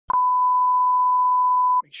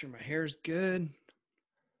Make sure my hair's good.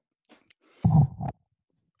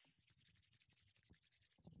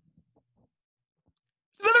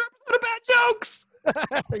 Another episode of Bad Jokes.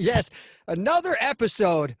 Yes, another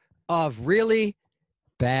episode of really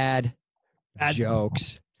bad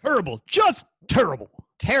jokes. Terrible. Just terrible.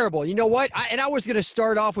 Terrible. You know what? I was going to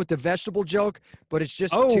start off with the vegetable joke, but it's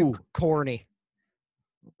just too corny.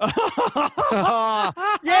 Yeah,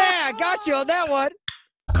 I got you on that one.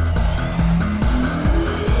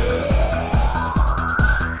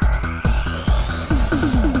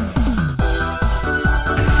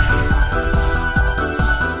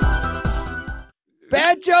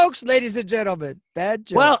 Bad jokes, ladies and gentlemen. Bad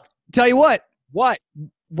jokes. Well, tell you what. What?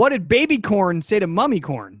 What did baby corn say to mummy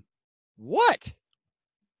corn? What?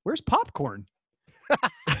 Where's popcorn?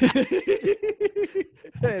 Hey,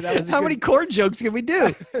 that was How many corn jokes can we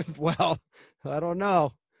do? Well, I don't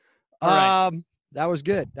know. All right. That was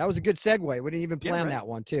good. That was a good segue. We didn't even plan that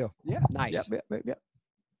one, too. Yeah. Nice. Yep.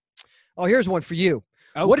 Oh, here's one for you.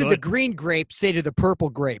 Oh, what did the green grape say to the purple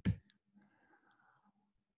grape?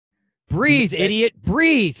 Breathe, idiot.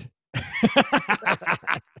 Breathe.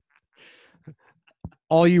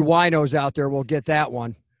 All you winos out there will get that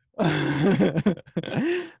one.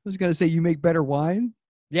 I was going to say, you make better wine?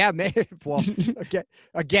 Yeah, man. Well,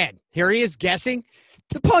 again, here he is guessing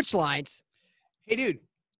the punchlines. Hey, dude.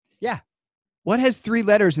 Yeah. What has 3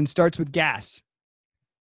 letters and starts with gas?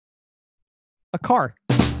 A car.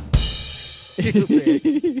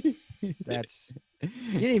 Stupid. That's...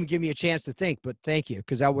 You didn't even give me a chance to think, but thank you,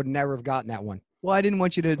 because I would never have gotten that one. Well, I didn't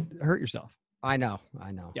want you to hurt yourself. I know.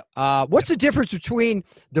 Yep. What's the difference between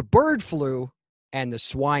the bird flu and the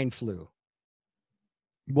swine flu?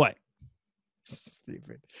 What?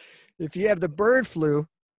 Stupid. If you have the bird flu,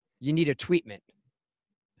 you need a tweetment.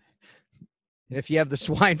 And if you have the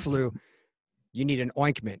swine flu, you need an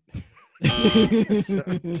ointment. So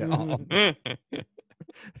dumb.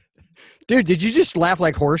 Dude, did you just laugh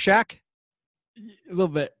like Horseshack? A little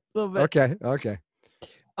bit. Okay.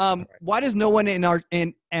 Why does no one in our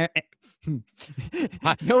no one,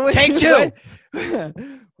 Take 2.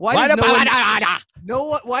 Why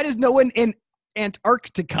does no one in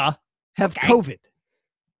Antarctica have COVID?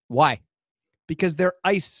 Why? Because they're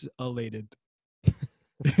isolated.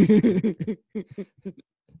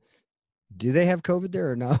 Do they have COVID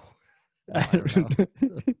there or no? I don't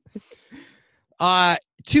know.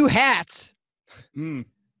 2 hats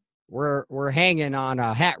were hanging on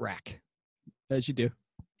a hat rack. As you do.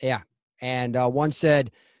 Yeah. And one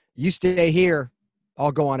said, "You stay here.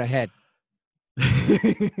 I'll go on ahead."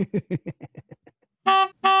 That's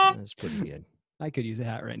pretty good. I could use a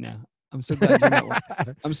hat right now. I'm so glad you're not.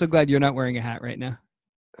 I'm so glad you're not wearing a hat right now.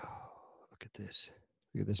 Oh, look at this.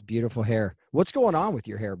 Look at this beautiful hair. What's going on with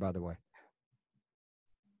your hair, by the way?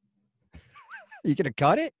 You gonna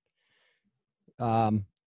cut it?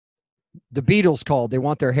 The Beatles called. They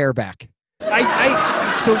want their hair back.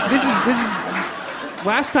 So this is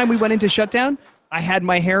last time we went into shutdown, I had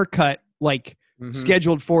my hair cut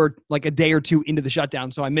scheduled for like a day or 2 into the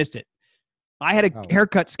shutdown, so I missed it. I had a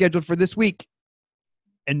haircut scheduled for this week,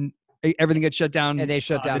 and everything got shut down. And they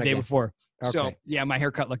shut down the day again. Before. Okay. So yeah, my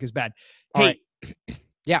haircut look is bad. All Hey, right.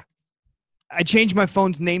 Yeah. I changed my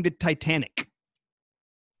phone's name to Titanic.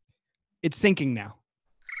 It's sinking now.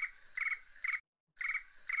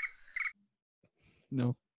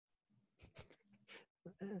 No.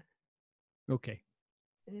 Okay.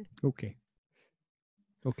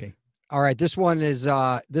 All right. This one is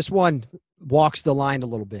this one walks the line a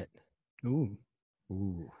little bit. Ooh.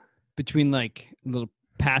 Between like a little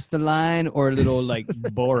past the line or a little like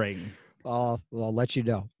boring. I'll let you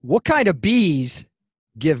know. What kind of bees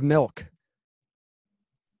give milk?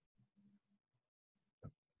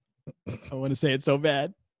 I want to say it so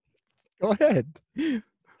bad. Go ahead.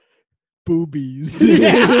 Boobies.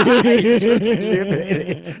 Yeah, you're so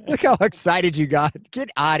stupid. Look how excited you got.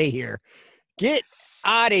 Get out of here. Get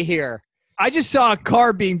out of here. I just saw a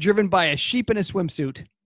car being driven by a sheep in a swimsuit.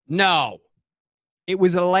 No. It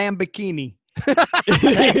was a lamb bikini. That's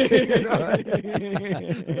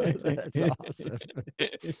awesome.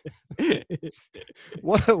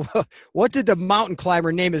 What did the mountain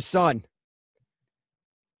climber name his son?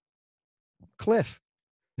 Cliff.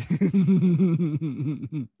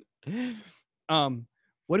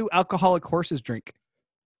 What do alcoholic horses drink?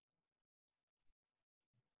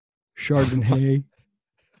 Chardonnay.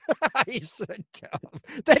 He's so dumb.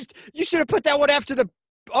 You should have put that one after the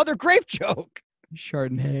other grape joke.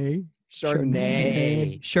 Chardonnay.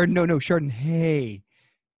 Chardonnay. Chardonnay.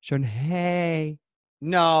 Chardonnay.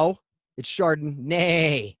 No, it's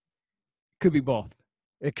Chardonnay. Could be both.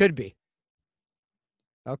 It could be.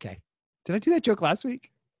 Okay. Did I do that joke last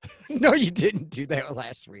week? No, you didn't do that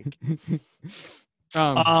last week.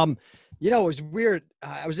 You know, it was weird.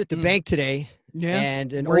 I was at the bank today,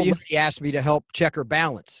 and an old lady asked me to help check her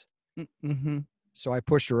balance. So I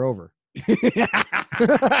pushed her over.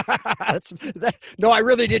 No, I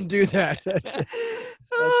really didn't do that.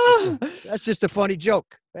 That's just a funny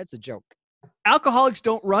joke. That's a joke. Alcoholics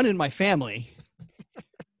don't run in my family,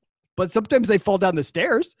 but sometimes they fall down the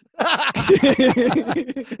stairs.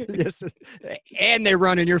 Yes, and they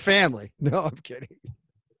run in your family. No, I'm kidding.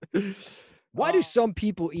 Why do some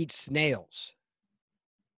people eat snails?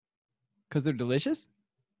 Because they're delicious?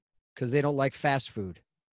 Because they don't like fast food.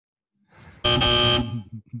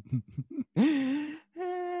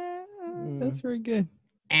 That's very good.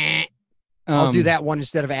 I'll do that one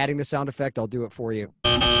instead of adding the sound effect. I'll do it for you.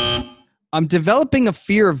 I'm developing a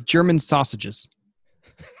fear of German sausages.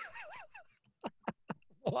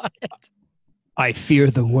 What? I fear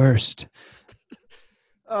the worst.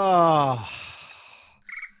 Oh.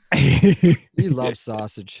 You love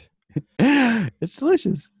sausage. It's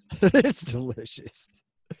delicious. It's delicious.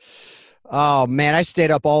 Oh, man, I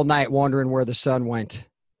stayed up all night wondering where the sun went.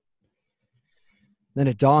 Then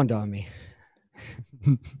it dawned on me.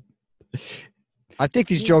 I think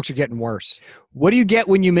these jokes are getting worse. What do you get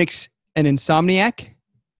when you mix an insomniac,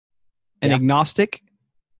 an agnostic,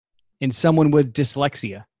 and someone with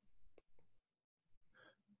dyslexia?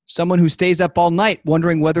 Someone who stays up all night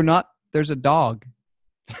wondering whether or not there's a dog.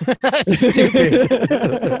 That's stupid.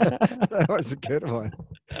 That was a good one.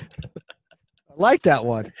 I like that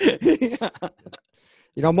one. You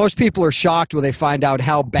know, most people are shocked when they find out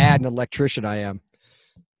how bad an electrician I am.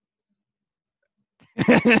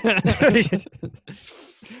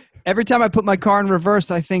 Every time I put my car in reverse,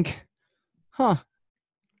 I think,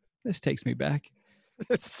 this takes me back.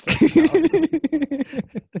 So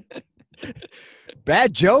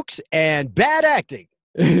bad jokes and bad acting.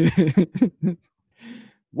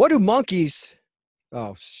 What do monkeys...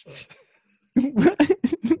 Oh.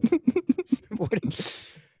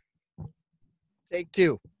 Take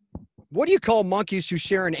two. What do you call monkeys who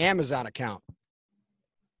share an Amazon account?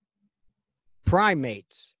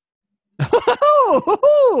 Primates.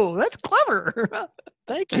 Oh, that's clever.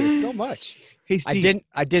 Thank you so much. Hey, Steve.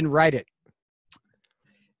 I didn't write it.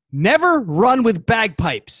 Never run with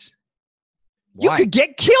bagpipes. Why? You could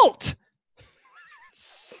get killed.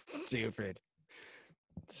 Stupid.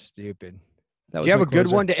 Do you have a good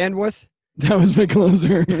one to end with? That was my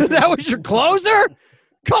closer. That was your closer?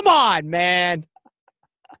 Come on, man.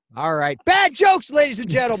 All right. Bad jokes, ladies and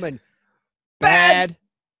gentlemen. Bad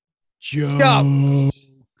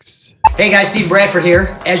jokes. Hey guys, Steve Bradford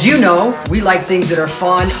here. As you know, we like things that are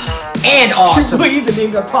fun and awesome. We even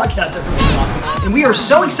named our podcast Everything Awesome. And we are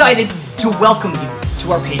so excited to welcome you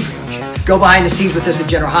to our Patreon channel. Go behind the scenes with us at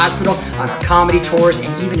General Hospital, on our comedy tours,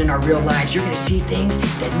 and even in our real lives. You're going to see things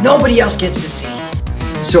that nobody else gets to see.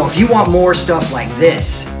 So if you want more stuff like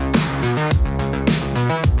this,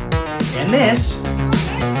 and this,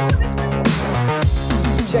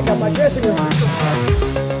 Check out my dressing room.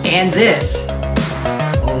 and this,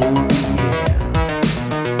 oh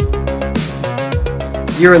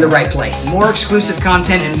yeah, you're in the right place. More exclusive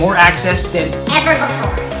content and more access than Ever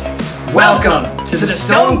before. welcome to the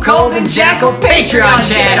Stone Cold and Jackal Patreon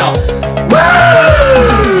channel. Woo!